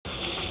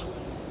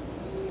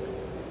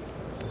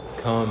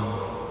Come,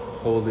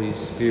 Holy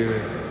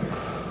Spirit,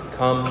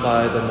 come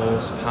by the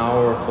most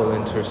powerful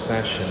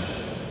intercession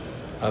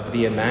of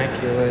the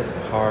Immaculate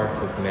Heart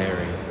of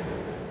Mary,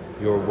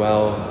 your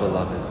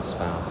well-beloved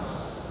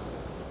spouse.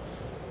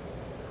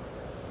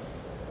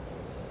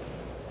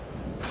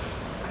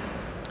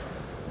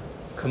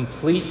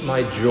 Complete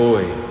my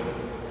joy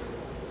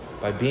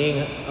by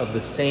being of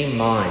the same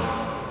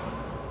mind,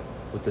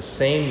 with the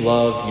same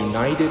love,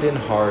 united in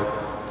heart,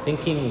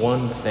 thinking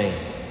one thing.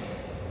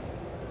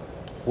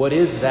 What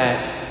is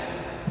that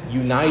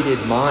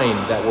united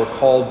mind that we're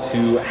called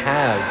to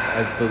have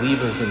as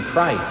believers in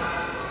Christ?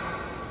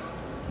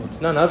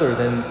 It's none other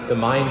than the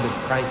mind of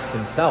Christ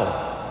himself.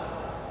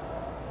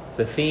 It's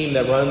a theme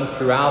that runs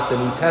throughout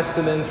the New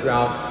Testament,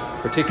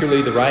 throughout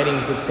particularly the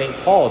writings of St.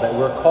 Paul, that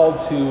we're called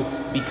to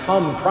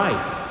become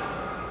Christ,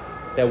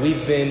 that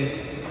we've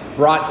been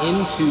brought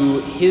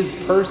into his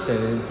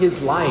person and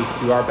his life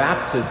through our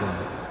baptism,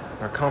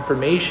 our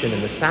confirmation,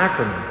 and the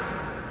sacraments,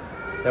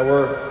 that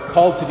we're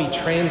called to be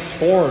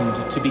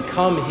transformed to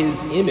become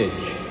his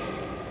image,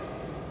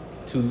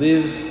 to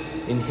live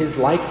in his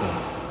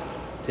likeness,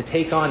 to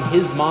take on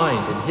his mind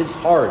and his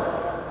heart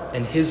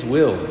and his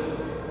will.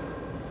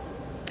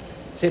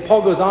 St.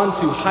 Paul goes on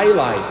to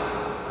highlight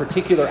a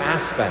particular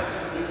aspect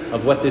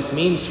of what this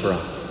means for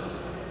us.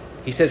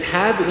 He says,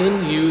 "Have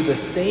in you the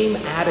same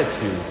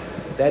attitude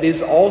that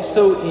is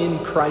also in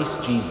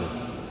Christ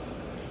Jesus."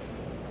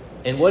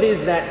 And what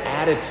is that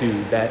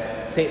attitude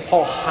that St.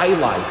 Paul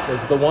highlights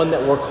as the one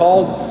that we're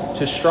called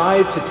to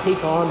strive to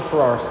take on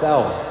for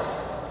ourselves?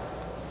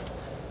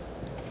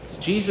 It's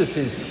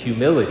Jesus'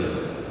 humility,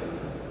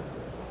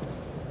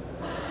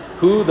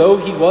 who, though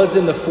he was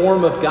in the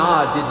form of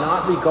God, did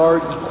not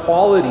regard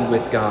equality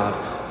with God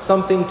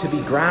something to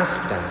be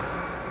grasped at.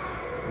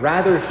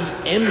 Rather,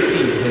 he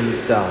emptied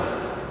himself,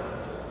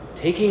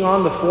 taking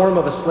on the form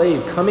of a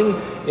slave,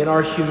 coming in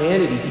our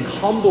humanity. He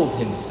humbled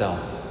himself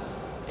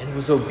and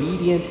was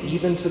obedient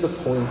even to the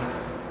point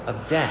of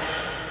death.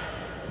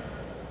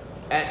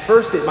 At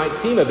first, it might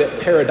seem a bit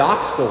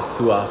paradoxical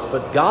to us,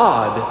 but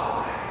God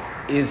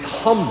is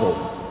humble.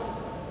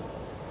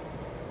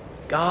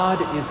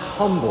 God is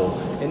humble,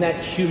 and that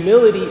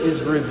humility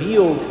is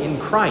revealed in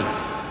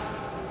Christ,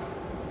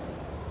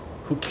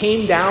 who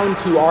came down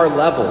to our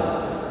level,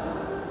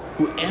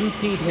 who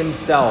emptied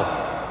himself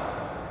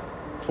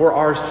for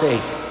our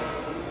sake.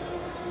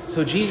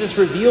 So Jesus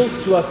reveals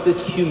to us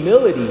this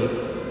humility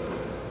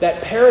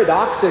that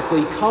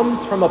paradoxically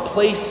comes from a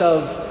place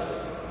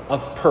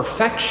of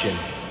perfection.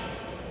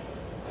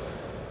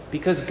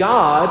 Because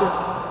God,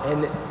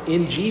 and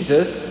in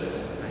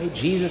Jesus, right,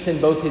 Jesus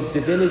in both his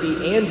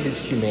divinity and his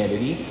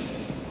humanity,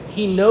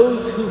 he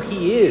knows who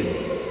he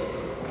is.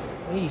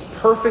 He's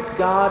perfect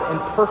God and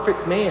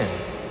perfect man.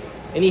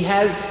 And he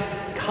has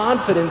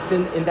confidence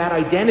in that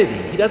identity.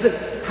 He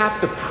doesn't have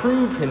to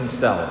prove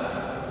himself.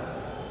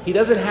 He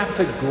doesn't have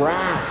to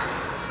grasp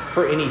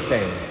for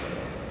anything.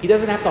 He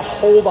doesn't have to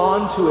hold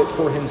on to it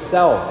for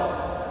himself.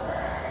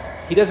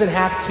 He doesn't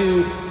have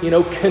to,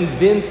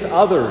 convince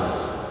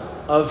others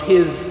of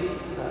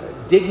his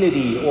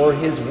dignity or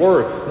his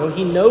worth. No,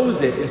 he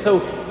knows it, and so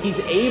he's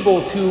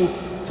able to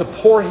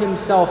pour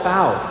himself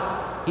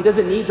out. He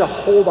doesn't need to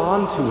hold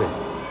on to it.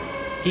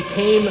 He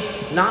came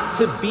not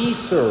to be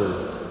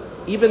served,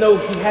 even though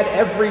he had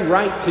every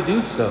right to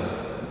do so.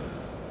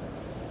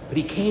 But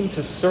he came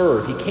to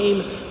serve. He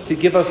came to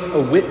give us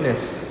a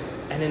witness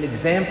and an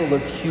example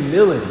of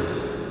humility,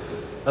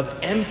 of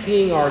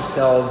emptying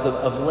ourselves,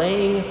 of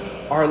laying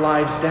our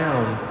lives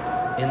down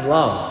in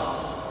love.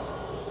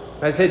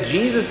 I said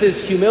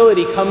Jesus'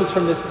 humility comes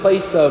from this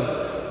place of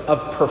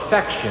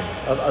perfection,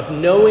 of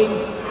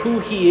knowing who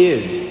he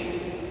is.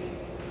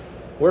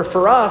 Where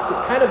for us,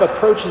 it kind of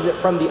approaches it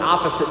from the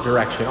opposite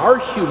direction. Our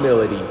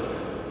humility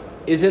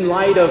is in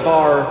light of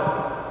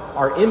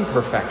our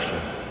imperfection,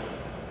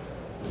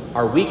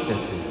 our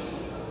weaknesses.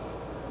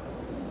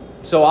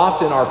 So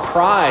often our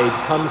pride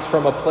comes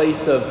from a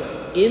place of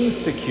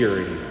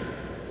insecurity.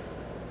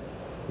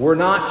 We're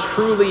not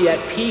truly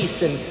at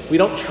peace and we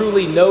don't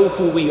truly know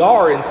who we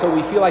are, and so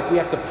we feel like we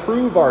have to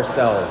prove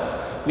ourselves.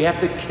 We have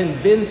to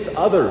convince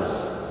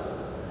others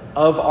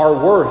of our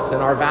worth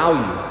and our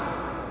value.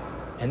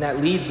 And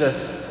that leads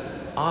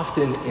us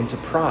often into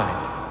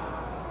pride.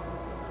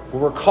 But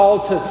we're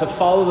called to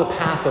follow the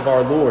path of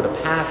our Lord, a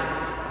path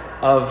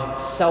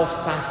of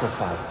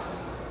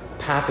self-sacrifice,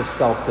 a path of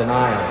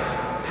self-denial,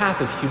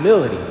 path of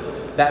humility,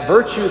 that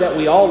virtue that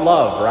we all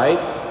love, right?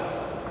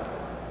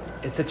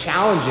 It's a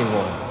challenging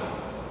one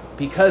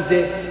because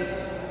it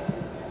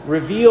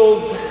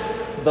reveals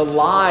the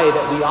lie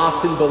that we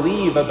often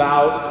believe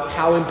about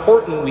how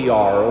important we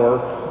are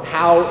or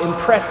how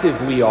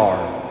impressive we are.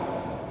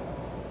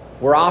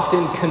 We're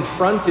often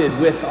confronted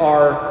with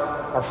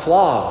our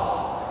flaws,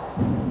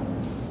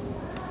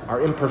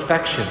 our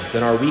imperfections,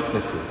 and our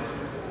weaknesses.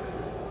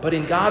 But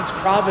in God's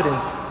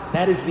providence,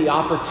 that is the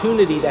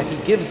opportunity that he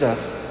gives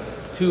us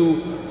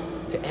to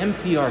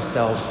empty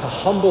ourselves, to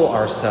humble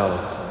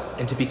ourselves,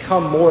 and to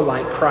become more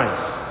like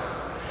Christ.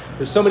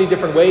 There's so many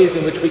different ways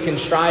in which we can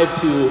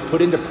strive to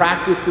put into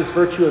practice this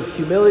virtue of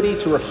humility,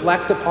 to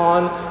reflect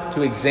upon,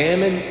 to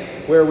examine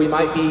where we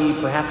might be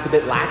perhaps a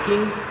bit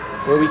lacking,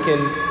 where we can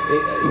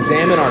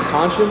examine our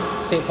conscience.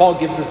 St. Paul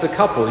gives us a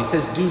couple. He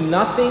says, do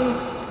nothing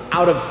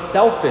out of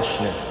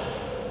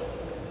selfishness.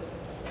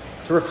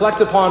 To reflect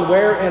upon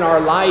where in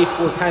our life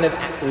we're kind of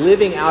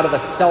living out of a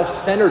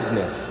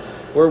self-centeredness,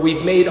 where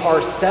we've made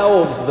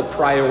ourselves the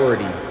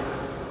priority,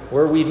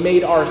 where we've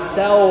made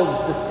ourselves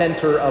the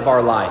center of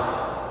our life.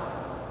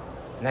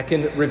 And that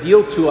can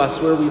reveal to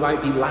us where we might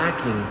be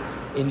lacking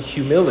in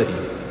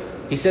humility.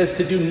 He says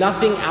to do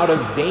nothing out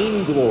of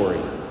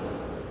vainglory,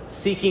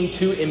 seeking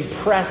to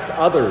impress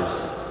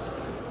others,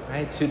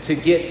 right? To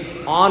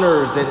get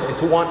honors and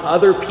to want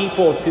other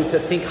people to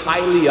think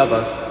highly of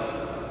us,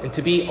 and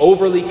to be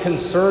overly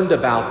concerned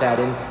about that,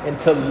 and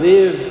to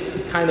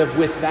live kind of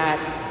with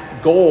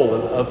that goal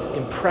of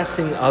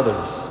impressing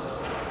others.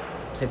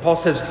 St. Paul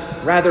says,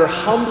 rather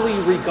humbly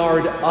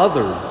regard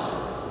others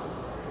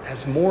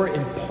as more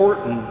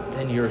important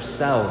than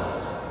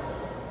yourselves.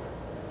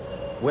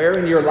 Where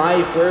in your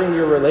life, where in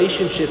your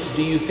relationships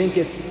do you think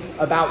it's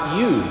about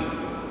you?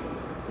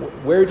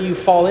 Where do you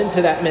fall into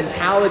that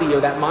mentality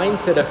or that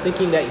mindset of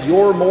thinking that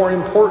you're more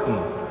important?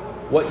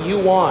 What you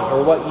want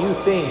or what you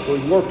think or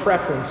your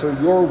preference or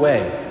your way?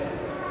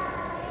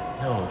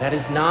 No, that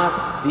is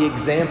not the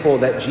example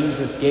that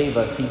Jesus gave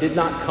us. He did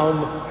not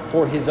come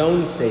for his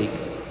own sake,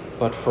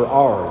 but for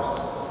ours.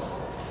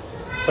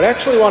 But I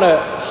actually want to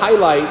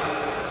highlight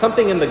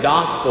something in the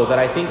gospel that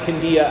I think can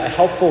be a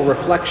helpful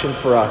reflection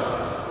for us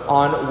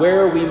on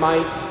where we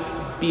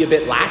might be a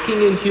bit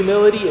lacking in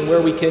humility and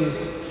where we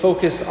can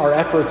focus our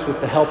efforts with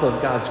the help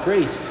of God's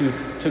grace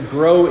to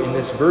grow in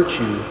this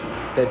virtue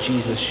that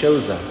Jesus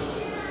shows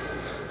us.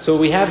 So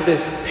we have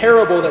this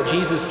parable that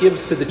Jesus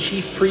gives to the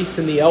chief priests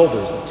and the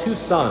elders of two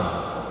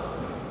sons.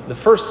 The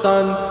first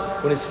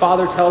son, when his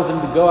father tells him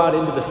to go out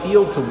into the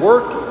field to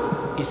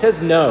work, he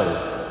says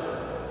no.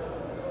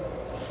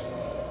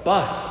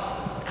 But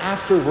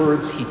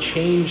afterwards, he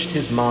changed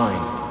his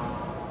mind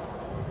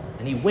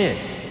and he went.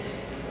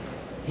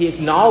 He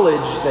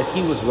acknowledged that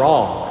he was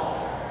wrong.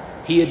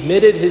 He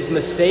admitted his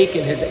mistake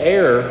and his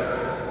error,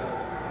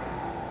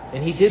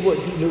 and he did what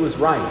he knew was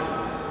right.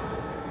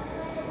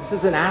 This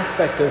is an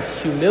aspect of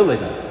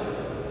humility.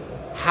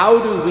 How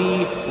do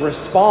we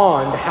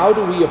respond? How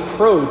do we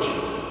approach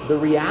the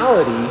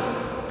reality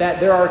that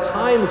there are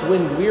times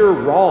when we're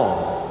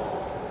wrong,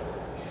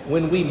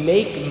 when we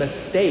make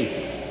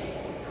mistakes,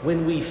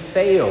 when we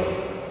fail?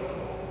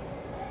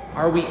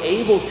 Are we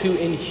able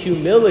to, in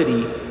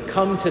humility,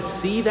 come to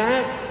see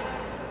that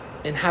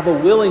and have a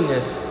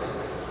willingness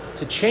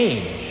to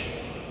change,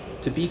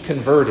 to be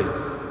converted?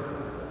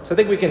 So I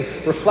think we can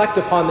reflect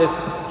upon this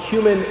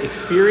human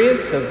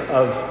experience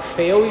of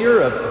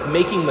failure, of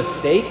making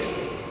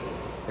mistakes,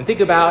 and think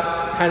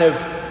about kind of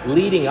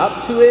leading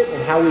up to it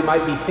and how we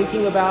might be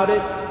thinking about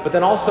it, but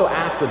then also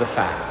after the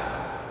fact.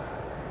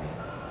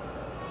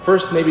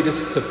 First, maybe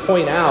just to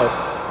point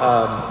out,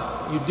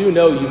 you do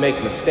know you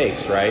make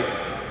mistakes, right?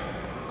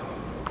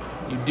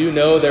 You do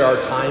know there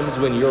are times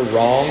when you're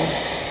wrong.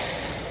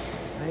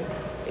 Right?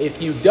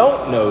 If you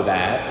don't know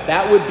that,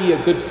 that would be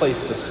a good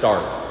place to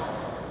start.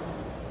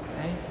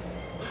 Okay?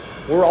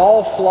 We're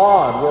all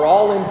flawed. We're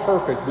all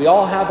imperfect. We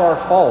all have our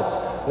faults.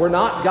 We're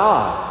not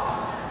God.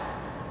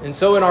 And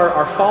so in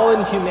our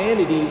fallen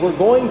humanity, we're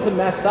going to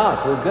mess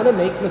up. We're going to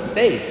make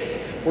mistakes.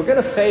 We're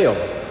going to fail.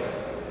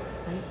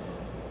 Right?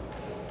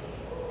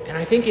 And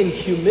I think in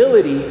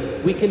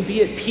humility, we can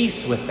be at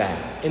peace with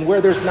that. And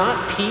where there's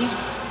not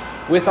peace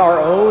with our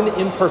own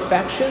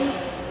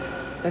imperfections,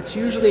 that's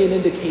usually an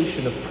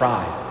indication of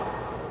pride.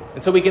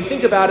 And so we can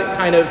think about it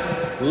kind of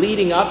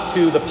leading up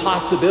to the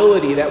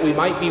possibility that we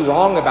might be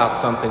wrong about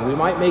something. We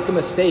might make a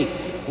mistake.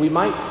 We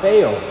might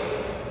fail.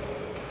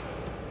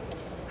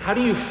 How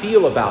do you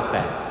feel about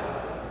that?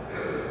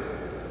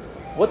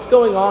 What's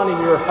going on in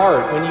your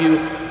heart when you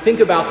think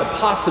about the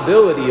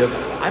possibility of,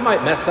 I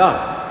might mess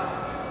up?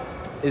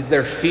 Is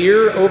there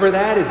fear over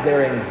that? Is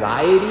there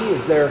anxiety?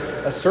 Is there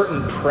a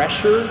certain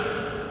pressure?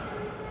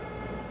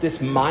 This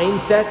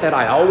mindset that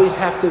I always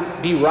have to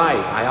be right.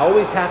 I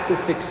always have to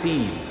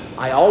succeed.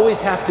 I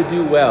always have to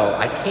do well.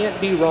 I can't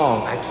be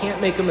wrong. I can't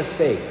make a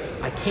mistake.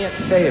 I can't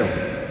fail.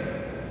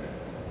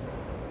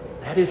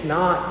 That is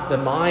not the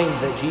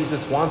mind that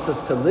Jesus wants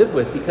us to live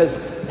with,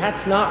 because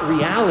that's not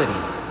reality.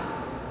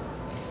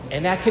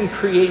 And that can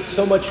create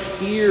so much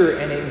fear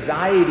and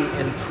anxiety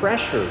and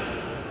pressure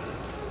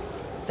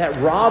that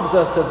robs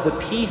us of the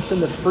peace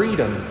and the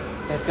freedom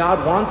that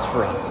God wants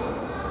for us.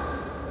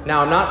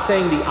 Now, I'm not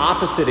saying the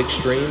opposite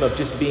extreme of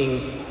just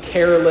being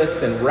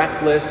careless and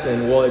reckless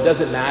and, well, it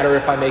doesn't matter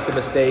if I make a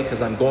mistake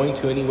because I'm going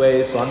to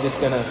anyway, so I'm just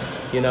going to,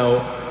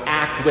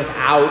 act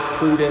without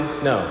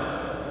prudence. No.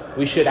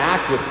 We should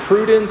act with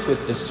prudence,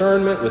 with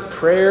discernment, with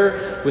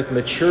prayer, with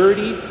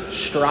maturity,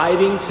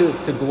 striving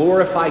to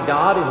glorify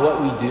God in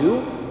what we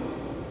do.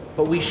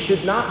 But we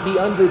should not be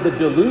under the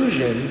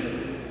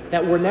delusion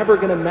that we're never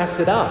going to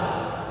mess it up,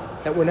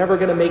 that we're never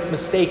going to make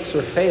mistakes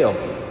or fail.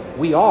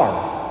 We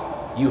are.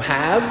 You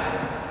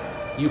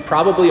have, you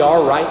probably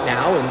are right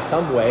now in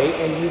some way,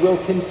 and you will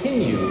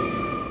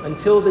continue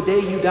until the day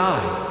you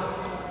die.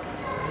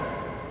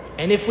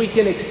 And if we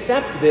can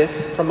accept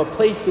this from a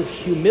place of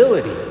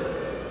humility,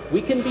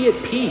 we can be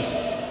at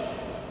peace.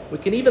 We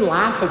can even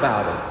laugh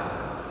about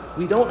it.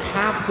 We don't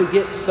have to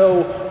get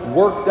so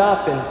worked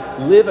up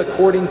and live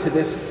according to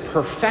this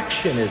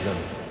perfectionism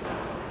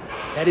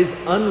that is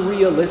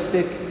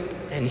unrealistic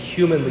and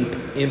humanly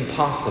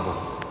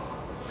impossible.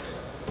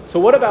 So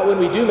what about when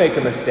we do make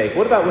a mistake?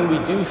 What about when we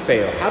do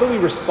fail? How do we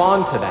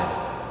respond to that?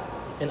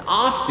 And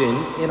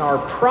often in our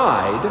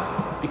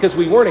pride, because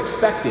we weren't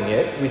expecting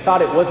it, we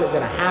thought it wasn't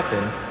going to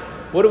happen,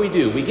 what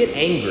do? We get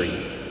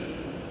angry.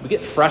 We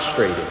get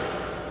frustrated.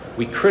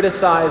 We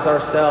criticize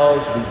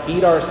ourselves. We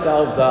beat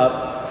ourselves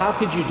up. How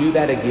could you do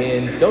that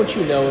again? Don't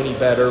you know any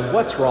better?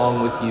 What's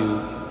wrong with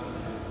you?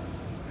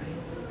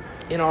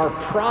 In our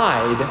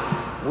pride,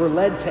 we're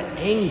led to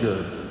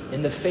anger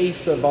in the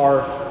face of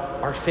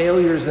our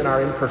failures and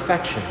our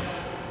imperfections.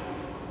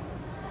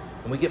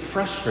 And we get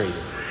frustrated,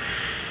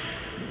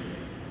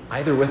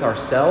 either with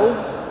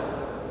ourselves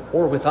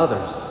or with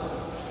others.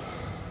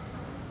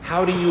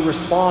 How do you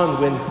respond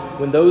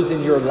when those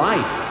in your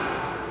life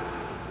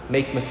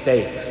make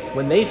mistakes,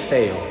 when they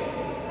fail?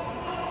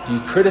 Do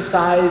you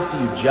criticize? Do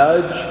you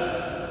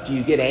judge? Do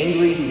you get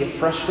angry? Do you get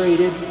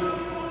frustrated?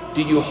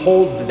 Do you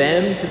hold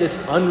them to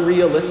this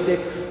unrealistic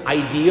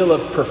ideal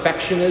of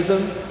perfectionism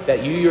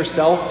that you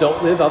yourself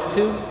don't live up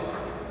to?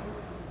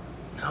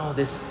 No,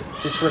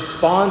 this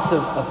response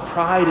of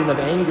pride and of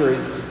anger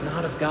is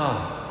not of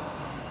God.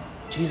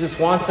 Jesus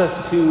wants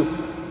us to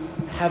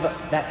have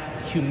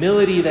that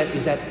humility that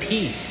is at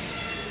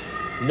peace,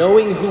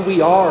 knowing who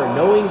we are,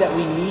 knowing that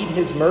we need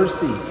His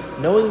mercy,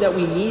 knowing that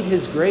we need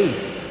His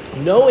grace,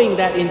 knowing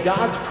that in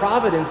God's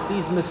providence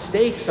these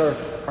mistakes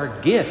are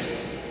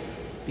gifts,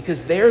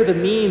 because they're the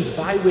means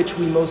by which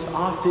we most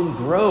often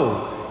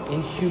grow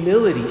in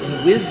humility,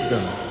 in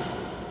wisdom,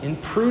 in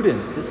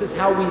prudence. This is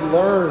how we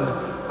learn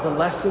the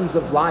lessons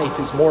of life,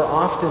 is more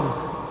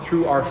often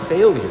through our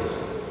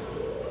failures.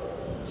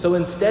 So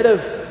instead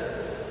of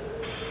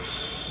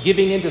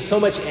giving into so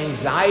much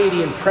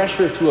anxiety and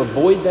pressure to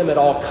avoid them at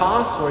all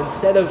costs, or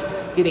instead of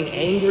getting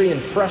angry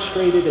and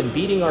frustrated and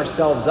beating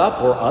ourselves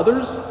up or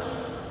others,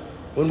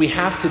 when we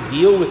have to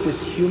deal with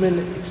this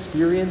human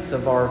experience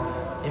of our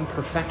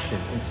imperfection,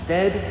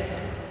 instead,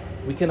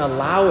 we can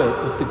allow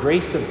it with the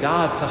grace of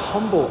God to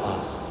humble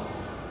us,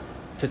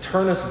 to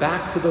turn us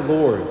back to the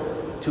Lord,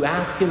 to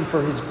ask Him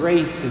for His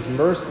grace, His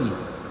mercy,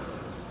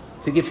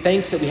 to give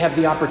thanks that we have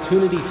the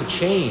opportunity to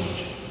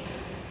change.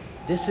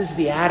 This is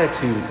the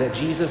attitude that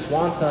Jesus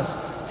wants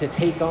us to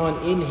take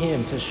on in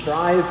Him, to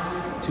strive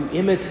to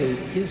imitate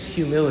His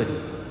humility,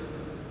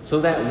 so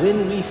that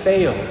when we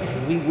fail,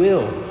 and we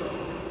will,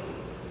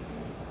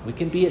 we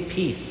can be at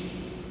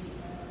peace.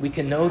 We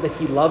can know that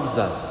He loves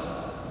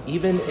us,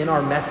 even in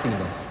our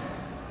messiness,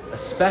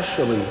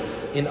 especially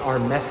in our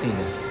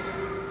messiness.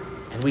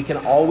 And we can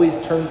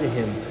always turn to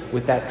Him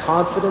with that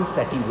confidence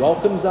that He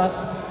welcomes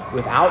us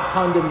without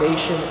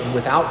condemnation and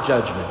without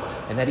judgment,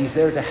 and that He's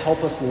there to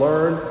help us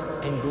learn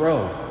and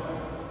grow,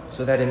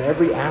 so that in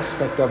every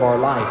aspect of our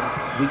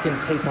life we can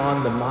take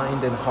on the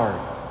mind and heart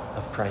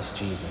of Christ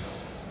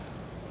Jesus.